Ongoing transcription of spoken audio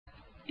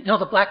You know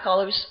the black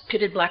olives,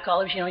 pitted black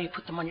olives, you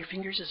put them on your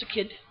fingers as a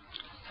kid?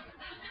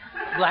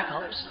 Black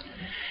olives.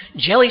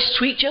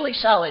 Sweet jelly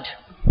salad.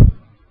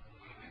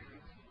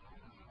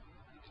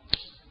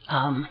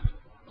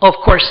 Of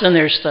course, then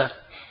there's the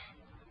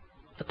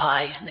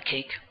pie and the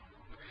cake.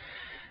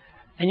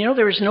 And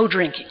there was no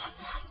drinking.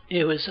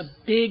 It was a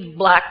big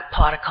black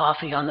pot of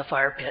coffee on the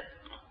fire pit.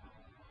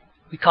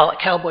 We call it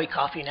cowboy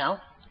coffee now.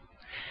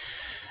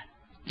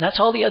 That's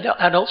all the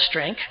adults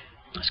drank,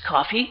 was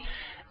coffee,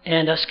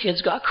 and us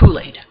kids got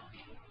Kool-Aid.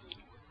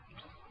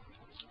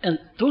 And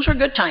those were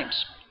good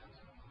times.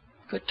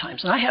 Good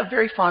times. And I have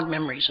very fond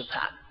memories of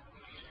that.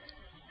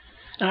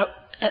 And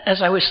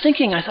as I was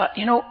thinking, I thought,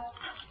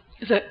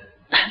 the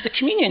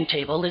communion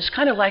table is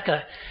kind of like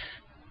a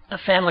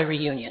family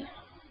reunion.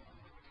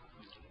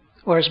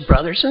 Or as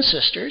brothers and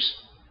sisters,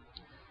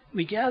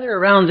 we gather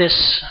around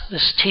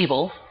this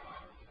table,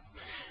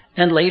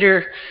 and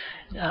later,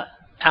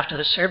 after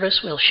the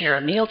service, we'll share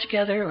a meal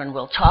together, and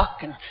we'll talk,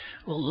 and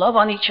we'll love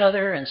on each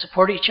other, and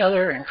support each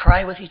other, and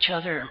cry with each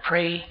other, and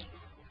pray.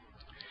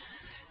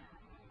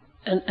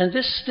 And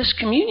this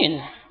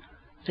communion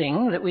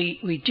thing that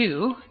we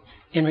do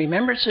in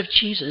remembrance of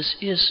Jesus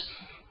is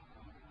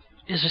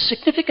a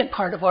significant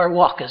part of our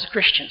walk as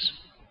Christians.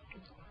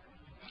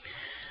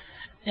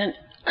 And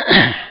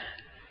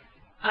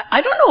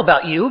I don't know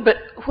about you, but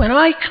when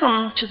I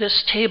come to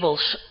this table,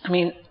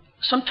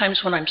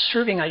 sometimes when I'm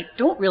serving, I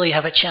don't really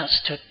have a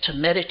chance to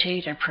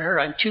meditate and prayer.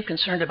 I'm too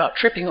concerned about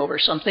tripping over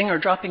something or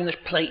dropping the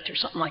plate or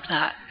something like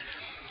that.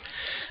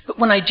 But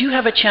when I do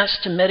have a chance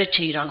to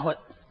meditate on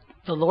what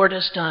the Lord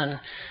has done,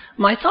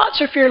 my thoughts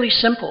are fairly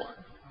simple.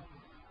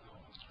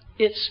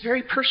 It's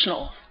very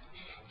personal.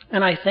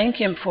 And I thank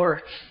Him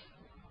for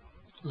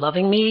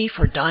loving me,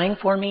 for dying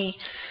for me,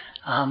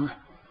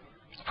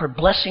 for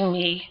blessing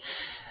me.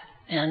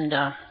 And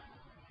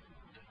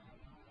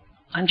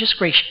I'm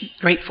just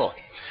grateful.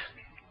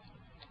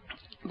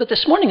 But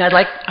this morning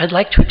I'd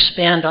like to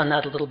expand on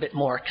that a little bit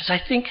more, because I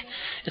think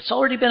it's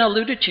already been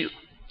alluded to,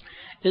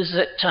 is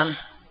that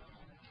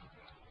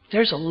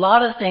there's a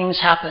lot of things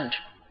happened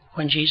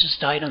when Jesus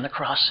died on the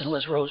cross and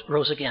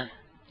rose again.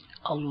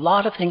 A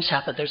lot of things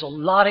happened. There's a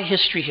lot of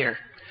history here.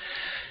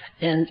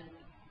 And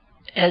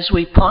as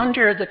we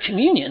ponder the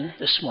communion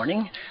this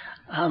morning,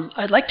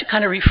 I'd like to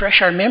kind of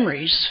refresh our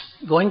memories,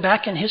 going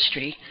back in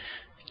history,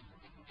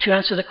 to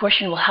answer the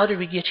question, well, how did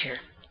we get here?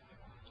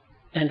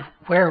 And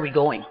where are we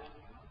going?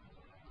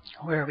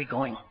 Where are we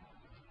going?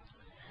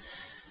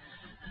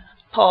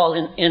 Paul,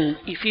 in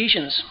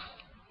Ephesians,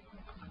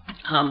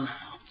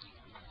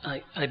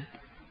 I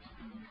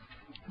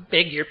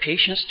beg your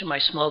patience to my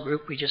small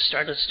group. We just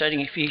started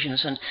studying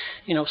Ephesians, and,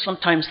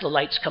 sometimes the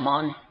lights come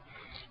on,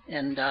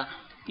 and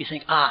you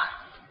think,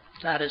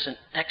 that is an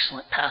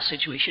excellent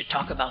passage. We should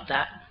talk about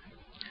that.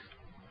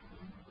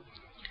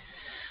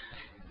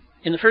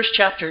 In the first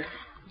chapter,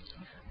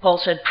 Paul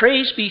said,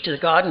 "Praise be to the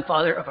God and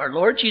Father of our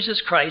Lord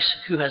Jesus Christ,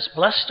 who has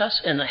blessed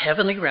us in the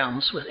heavenly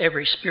realms with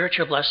every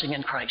spiritual blessing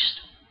in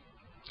Christ.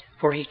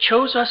 For He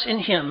chose us in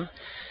Him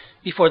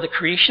before the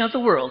creation of the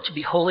world to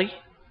be holy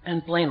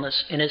and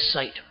blameless in His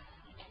sight."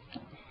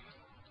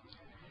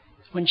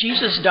 When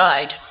Jesus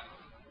died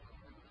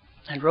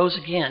and rose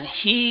again,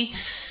 He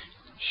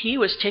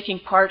was taking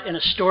part in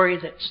a story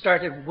that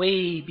started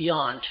way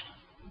beyond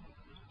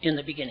in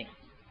the beginning,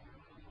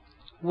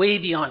 way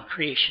beyond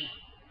creation.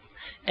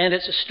 And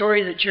it's a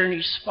story that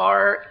journeys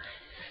farther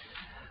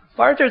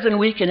than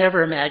we can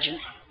ever imagine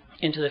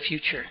into the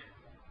future.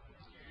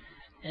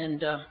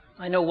 And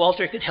I know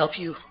Walter could help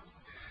you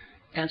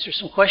answer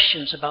some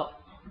questions about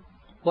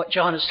what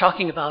John is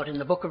talking about in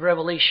the book of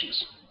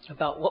Revelations,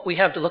 about what we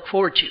have to look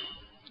forward to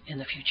in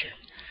the future.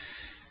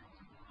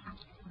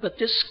 But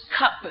this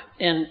cup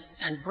and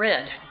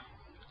bread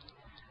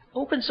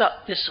opens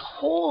up this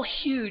whole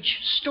huge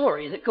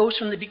story that goes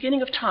from the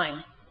beginning of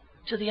time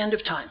to the end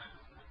of time.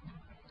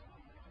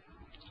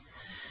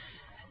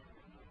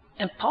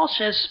 And Paul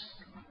says,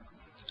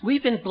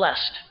 we've been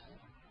blessed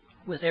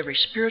with every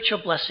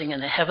spiritual blessing in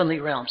the heavenly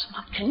realms.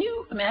 Can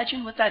you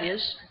imagine what that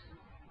is?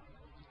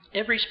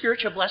 Every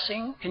spiritual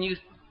blessing? Can you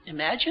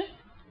imagine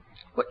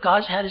what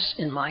God has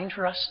in mind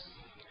for us?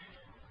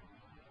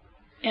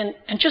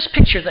 And just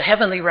picture the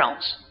heavenly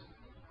realms.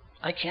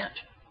 I can't.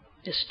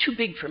 It's too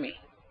big for me.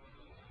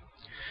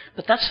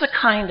 But that's the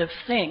kind of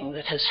thing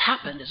that has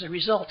happened as a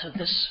result of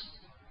this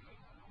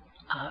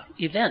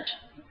event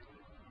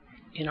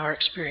in our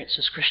experience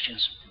as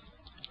Christians.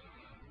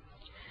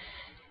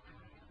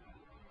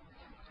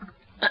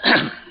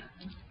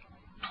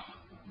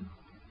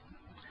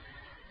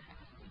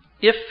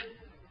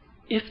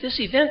 If this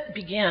event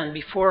began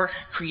before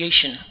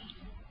creation,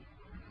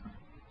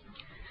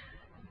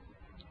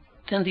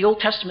 then the Old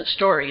Testament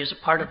story is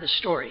a part of this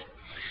story.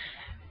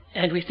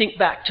 And we think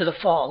back to the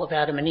fall of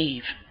Adam and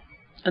Eve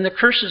and the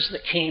curses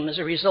that came as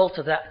a result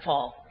of that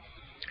fall.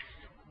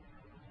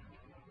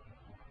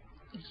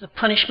 The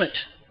punishment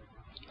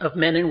of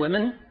men and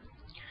women,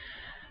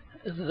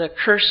 the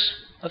curse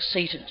of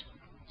Satan,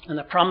 and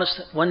the promise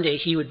that one day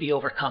he would be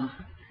overcome.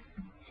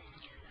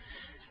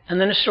 And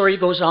then the story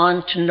goes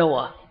on to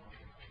Noah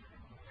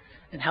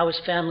and how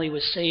his family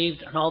was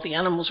saved and all the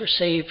animals were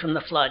saved from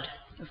the flood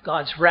of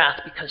God's wrath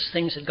because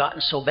things had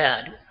gotten so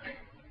bad.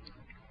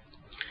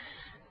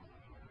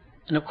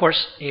 And of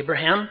course,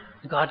 Abraham,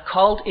 God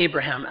called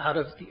Abraham out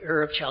of the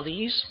Ur of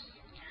Chaldees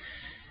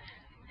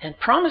and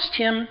promised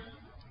him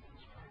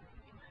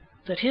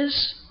that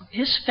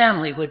his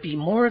family would be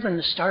more than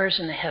the stars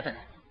in the heaven.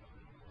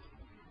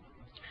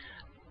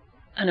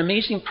 An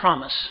amazing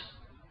promise.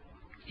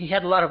 He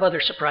had a lot of other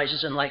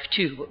surprises in life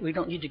too, but we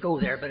don't need to go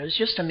there. But it was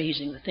just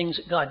amazing, the things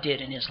that God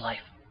did in his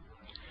life.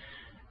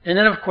 And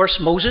then, of course,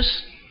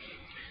 Moses.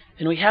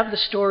 And we have the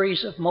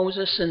stories of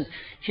Moses and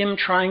him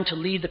trying to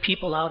lead the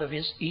people out of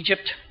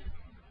Egypt.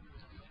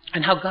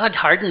 And how God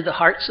hardened the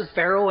hearts of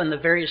Pharaoh and the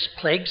various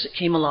plagues that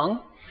came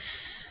along.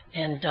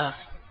 And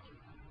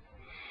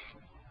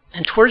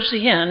towards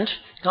the end,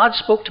 God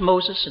spoke to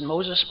Moses, and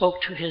Moses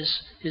spoke to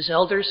his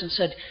elders and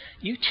said,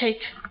 you take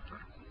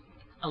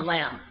a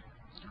lamb,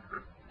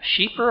 a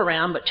sheep or a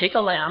ram, but take a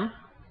lamb,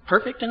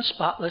 perfect and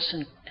spotless,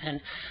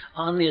 and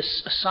on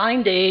this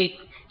assigned day,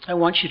 I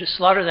want you to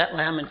slaughter that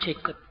lamb and take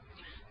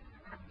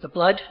the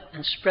blood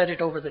and spread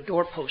it over the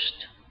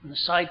doorpost and the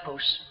side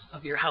posts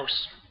of your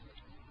house.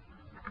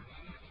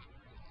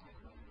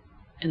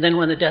 And then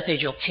when the death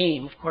angel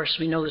came, of course,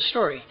 we know the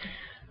story.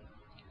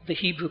 The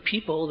Hebrew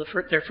people,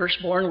 their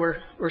firstborn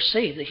were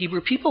saved. The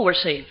Hebrew people were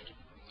saved.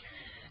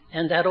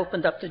 And that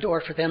opened up the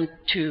door for them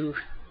to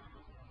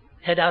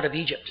head out of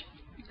Egypt.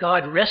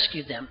 God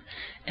rescued them.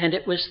 And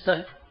it was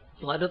the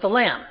blood of the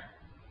lamb,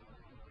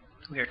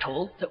 we are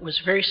told, that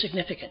was very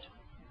significant.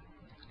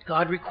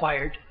 God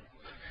required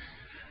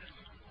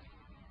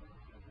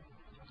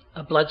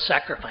a blood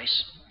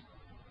sacrifice.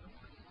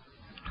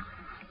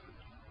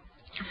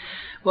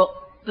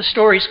 Well, the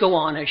stories go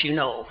on, as you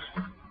know.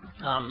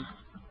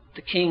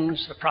 The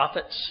kings, the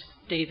prophets,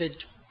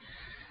 David,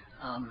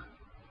 on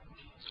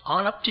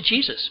up to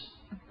Jesus.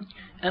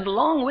 And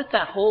along with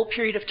that whole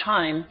period of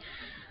time,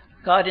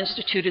 God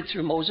instituted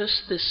through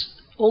Moses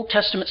this Old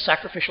Testament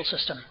sacrificial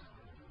system.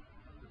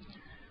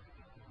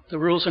 The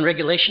rules and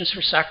regulations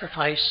for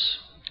sacrifice,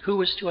 who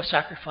was to a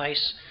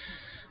sacrifice,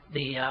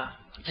 the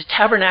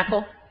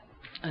tabernacle,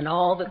 and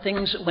all the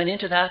things that went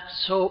into that,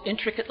 so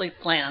intricately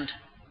planned.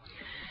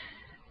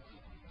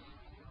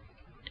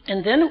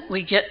 And then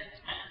we get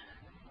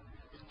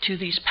to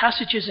these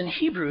passages in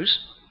Hebrews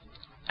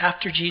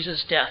after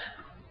Jesus' death.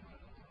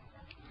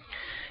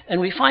 And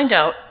we find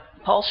out,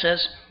 Paul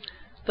says,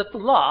 that the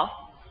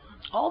law,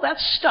 all that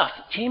stuff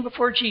that came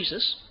before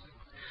Jesus,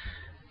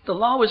 the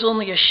law was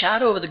only a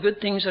shadow of the good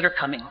things that are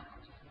coming,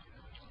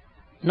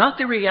 not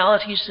the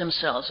realities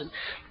themselves. And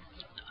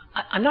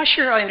I'm not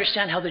sure I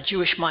understand how the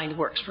Jewish mind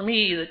works. For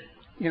me,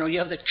 you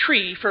have the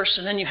tree first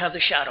and then you have the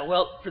shadow.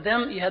 Well, for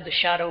them, you had the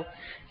shadow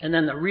and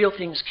then the real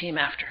things came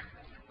after.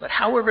 But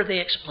however they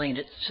explained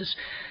it, it says,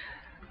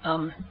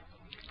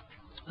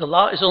 the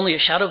law is only a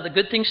shadow of the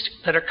good things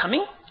that are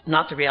coming,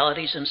 not the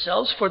realities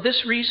themselves. For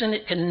this reason,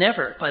 it can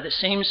never, by the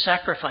same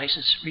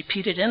sacrifices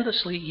repeated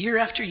endlessly year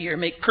after year,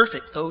 make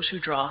perfect those who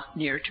draw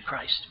near to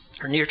Christ,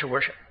 or near to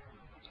worship.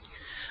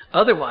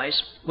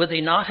 Otherwise, would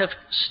they not have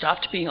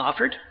stopped being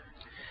offered?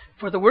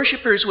 For the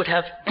worshippers would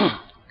have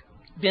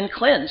been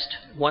cleansed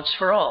once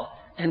for all,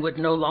 and would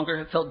no longer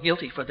have felt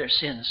guilty for their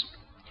sins.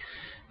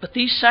 But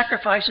these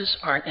sacrifices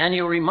are an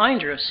annual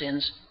reminder of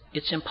sins.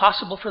 It's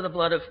impossible for the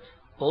blood of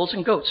bulls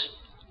and goats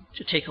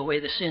to take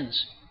away the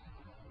sins.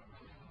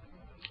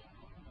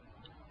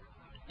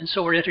 And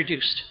so we're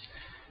introduced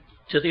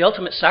to the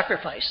ultimate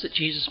sacrifice that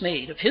Jesus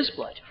made of his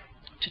blood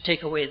to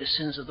take away the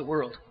sins of the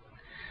world.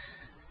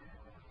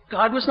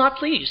 God was not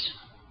pleased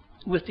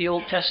with the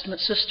Old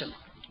Testament system,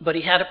 but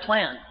he had a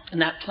plan,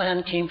 and that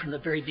plan came from the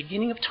very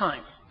beginning of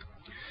time,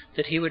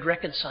 that he would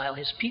reconcile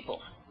his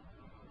people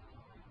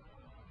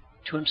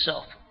to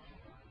himself.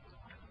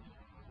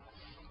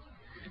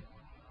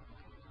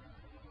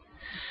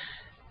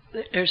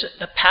 There's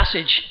a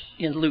passage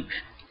in Luke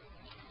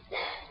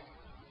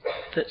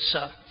that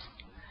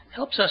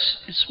helps us.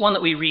 It's one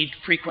that we read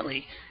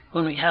frequently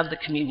when we have the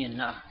communion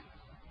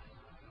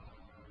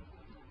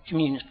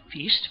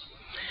feast.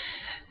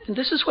 And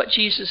this is what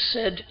Jesus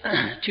said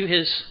to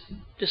his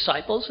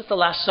disciples at the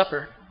Last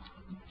Supper,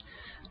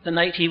 the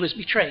night he was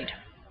betrayed.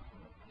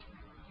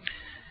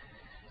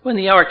 When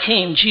the hour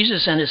came,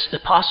 Jesus and his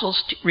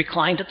apostles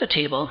reclined at the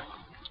table.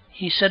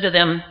 He said to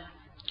them,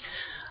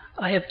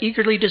 I have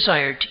eagerly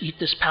desired to eat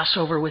this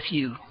Passover with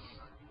you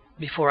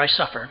before I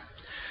suffer.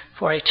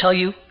 For I tell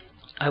you,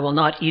 I will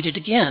not eat it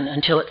again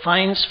until it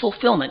finds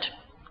fulfillment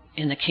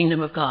in the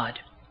kingdom of God.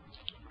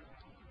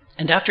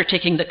 And after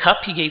taking the cup,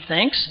 he gave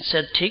thanks and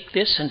said, take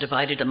this and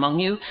divide it among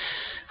you.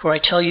 For I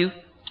tell you,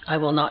 I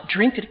will not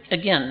drink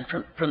again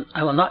from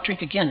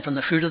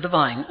the fruit of the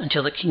vine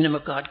until the kingdom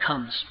of God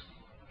comes.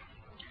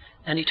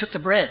 And he took the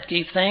bread,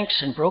 gave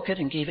thanks, and broke it,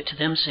 and gave it to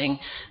them, saying,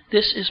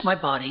 this is my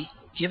body,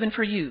 given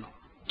for you.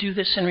 Do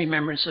this in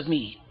remembrance of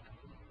me.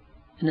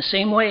 In the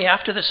same way,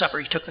 after the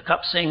supper, he took the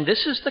cup, saying,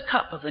 this is the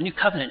cup of the new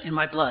covenant in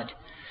my blood,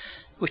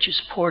 which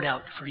is poured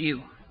out for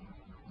you.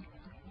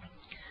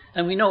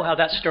 And we know how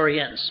that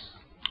story ends,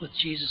 with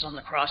Jesus on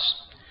the cross,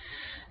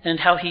 and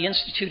how he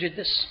instituted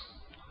this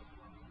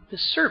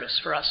service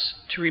for us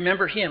to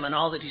remember him and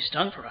all that he's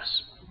done for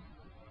us.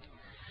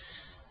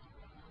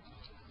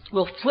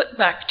 We'll flip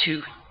back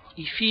to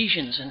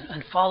Ephesians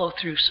and follow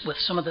through with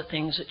some of the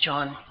things that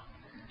John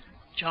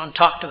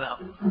talked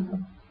about.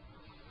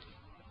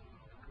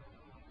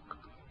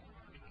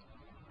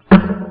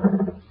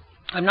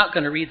 I'm not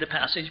going to read the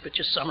passage, but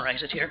just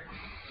summarize it here.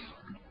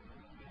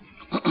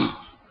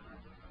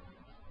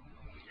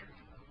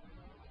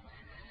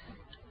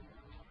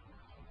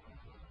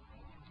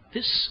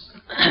 This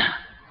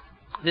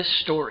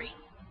story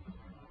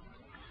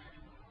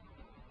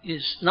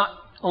is not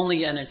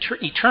only an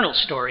eternal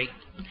story,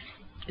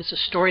 it's a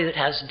story that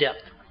has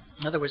depth.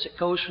 In other words, it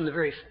goes from the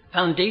very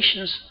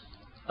foundations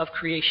of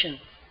creation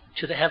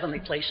to the heavenly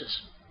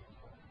places.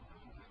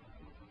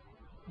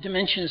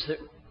 Dimensions that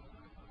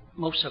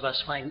most of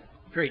us find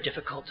very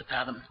difficult to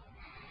fathom.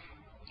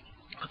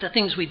 But the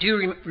things we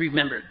do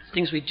remember,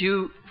 things we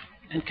do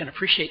and can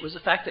appreciate, was the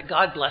fact that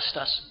God blessed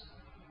us.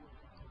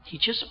 He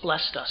just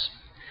blessed us.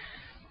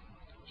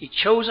 He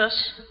chose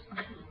us,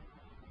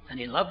 and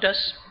he loved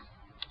us,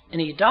 and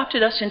he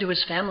adopted us into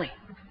his family.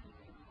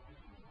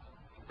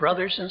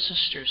 Brothers and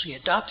sisters, he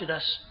adopted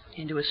us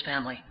into his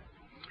family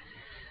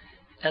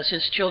as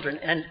his children,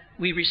 and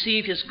we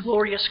receive his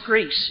glorious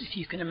grace, if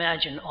you can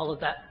imagine all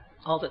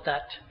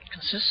that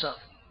consists of.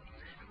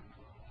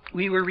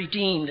 We were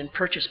redeemed and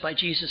purchased by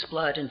Jesus'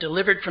 blood and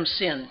delivered from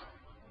sin.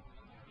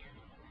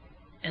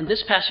 And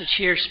this passage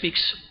here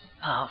speaks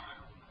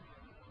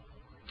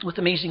with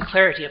amazing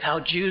clarity of how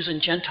Jews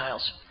and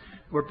Gentiles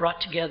were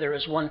brought together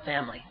as one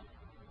family.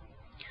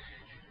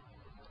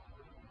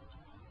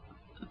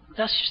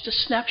 That's just a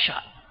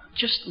snapshot,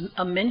 just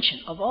a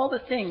mention of all the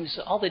things,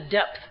 all the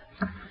depth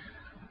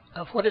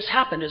of what has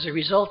happened as a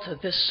result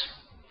of this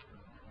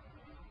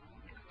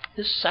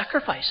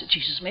sacrifice that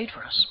Jesus made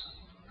for us.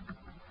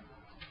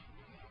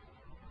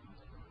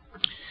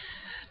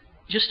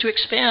 Just to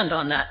expand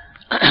on that,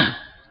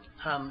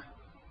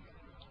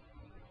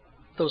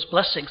 those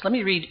blessings, let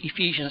me read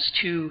Ephesians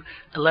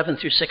 2:11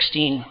 through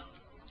 16.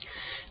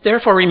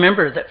 Therefore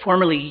remember that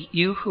formerly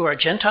you who are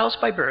Gentiles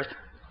by birth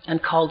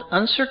and called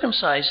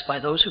uncircumcised by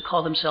those who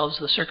call themselves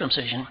the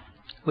circumcision,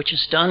 which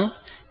is done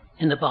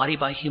in the body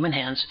by human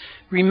hands,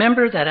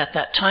 remember that at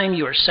that time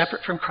you were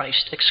separate from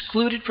Christ,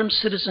 excluded from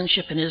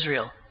citizenship in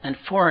Israel, and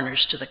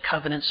foreigners to the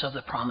covenants of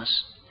the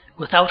promise,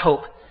 without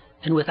hope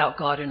and without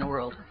God in the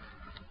world.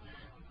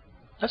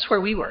 That's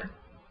where we were.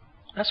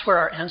 That's where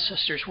our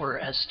ancestors were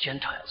as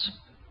Gentiles,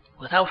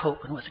 without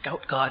hope and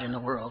without God in the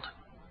world.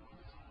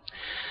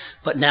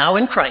 But now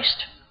in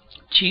Christ,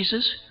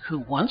 Jesus, who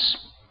once,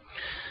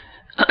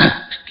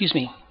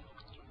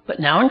 but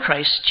now in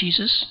Christ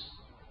Jesus,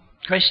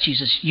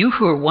 you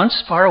who were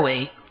once far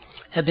away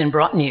have been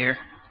brought near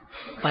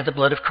by the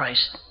blood of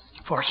Christ,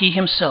 for he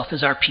himself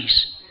is our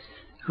peace,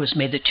 who has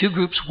made the two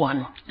groups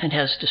one and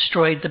has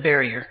destroyed the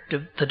barrier,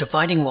 the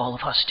dividing wall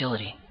of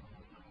hostility.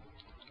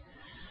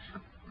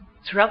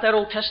 Throughout that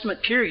Old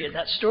Testament period,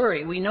 that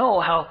story, we know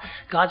how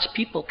God's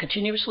people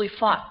continuously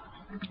fought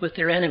with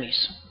their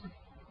enemies.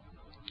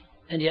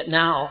 And yet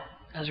now,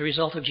 as a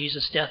result of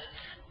Jesus' death,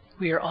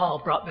 we are all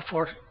brought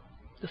before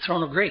the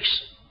throne of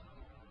grace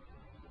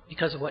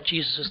because of what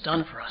Jesus has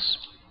done for us.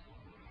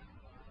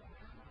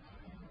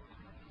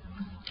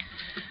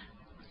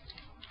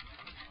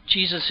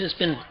 Jesus has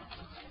been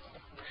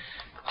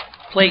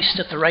placed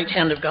at the right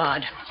hand of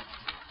God,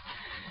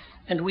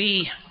 and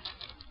we,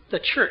 the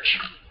church,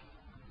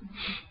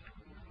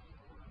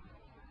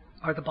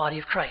 are the body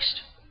of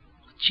Christ,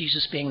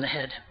 Jesus being the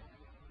head.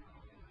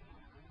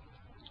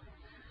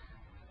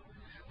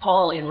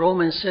 Paul in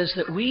Romans says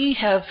that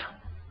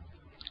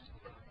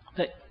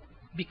that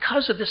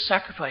because of this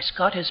sacrifice,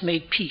 God has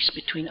made peace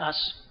between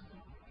us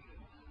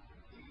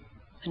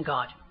and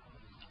God.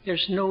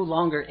 There's no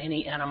longer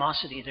any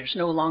animosity. There's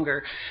no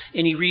longer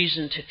any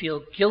reason to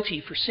feel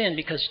guilty for sin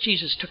because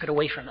Jesus took it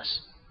away from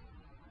us.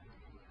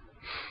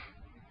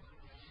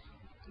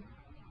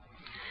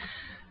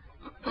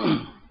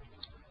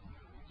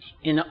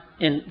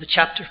 In the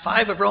chapter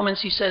 5 of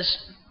Romans, he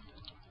says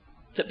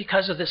that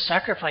because of this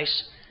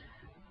sacrifice,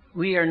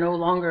 we are no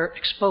longer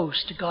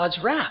exposed to God's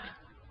wrath.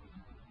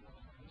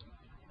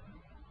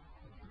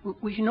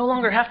 We no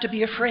longer have to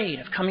be afraid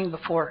of coming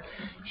before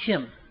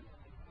him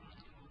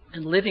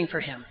and living for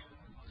him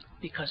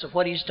because of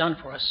what he's done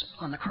for us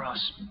on the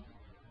cross.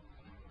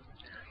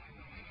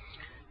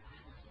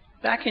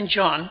 Back in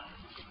John,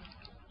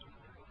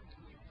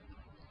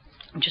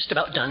 I'm just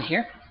about done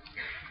here.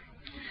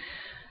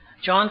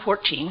 John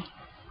 14.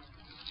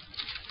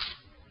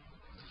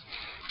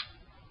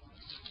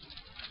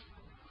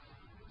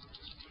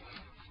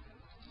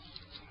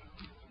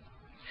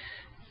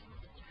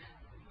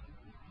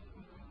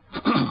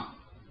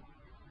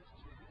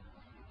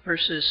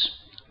 Verses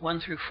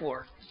 1 through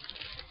 4.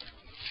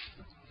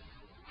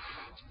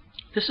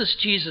 This is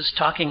Jesus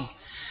talking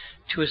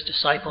to his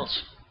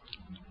disciples.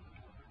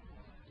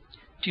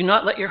 Do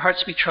not let your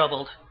hearts be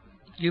troubled.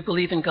 You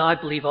believe in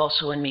God, believe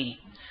also in me.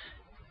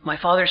 My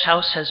Father's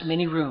house has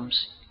many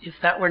rooms. If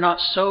that were not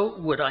so,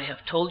 would I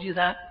have told you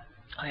that?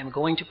 I am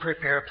going to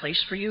prepare a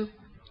place for you.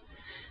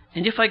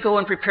 And if I go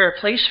and prepare a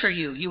place for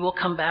you, you will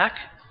come back.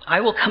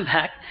 I will come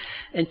back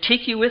and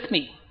take you with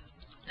me,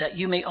 that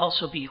you may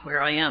also be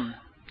where I am.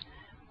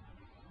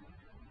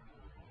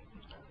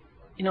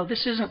 You know,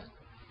 this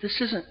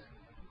isn't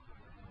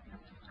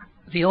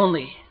the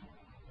only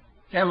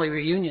family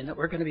reunion that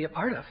we're going to be a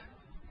part of.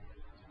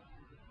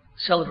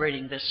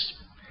 Celebrating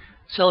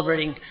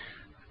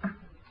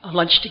a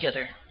lunch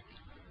together.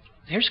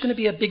 There's going to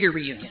be a bigger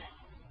reunion,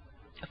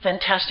 a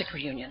fantastic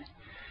reunion.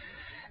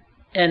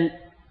 And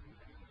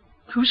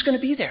who's going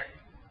to be there?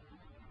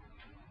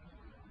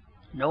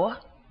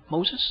 Noah,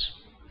 Moses,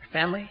 their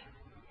family,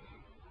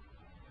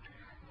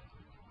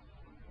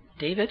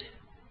 David,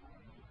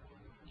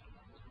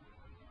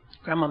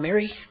 Grandma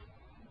Mary.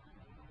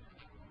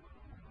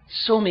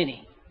 So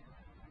many.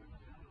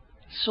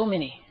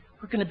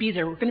 We're going to be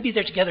there. We're going to be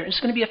there together.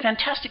 It's going to be a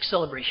fantastic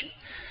celebration.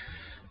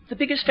 The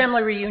biggest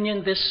family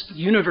reunion this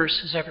universe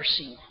has ever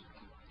seen.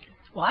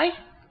 Why?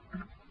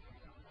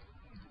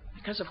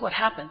 Because of what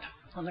happened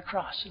on the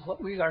cross and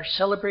what we are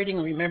celebrating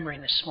and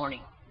remembering this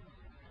morning.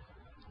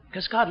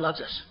 Because God loves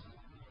us,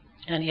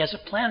 and He has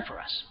a plan for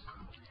us.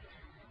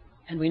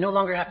 And we no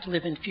longer have to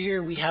live in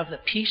fear. We have the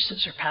peace that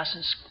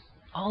surpasses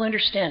all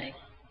understanding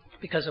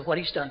because of what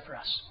He's done for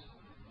us.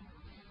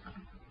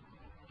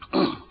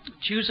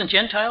 Jews and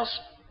Gentiles,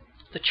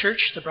 the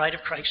church, the bride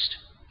of Christ.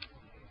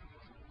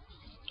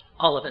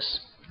 All of us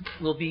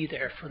will be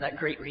there for that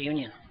great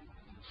reunion.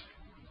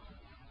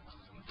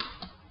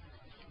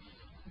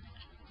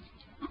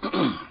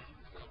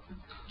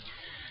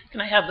 Can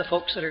I have the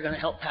folks that are going to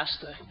help pass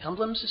the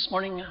emblems this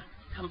morning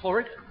come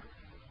forward?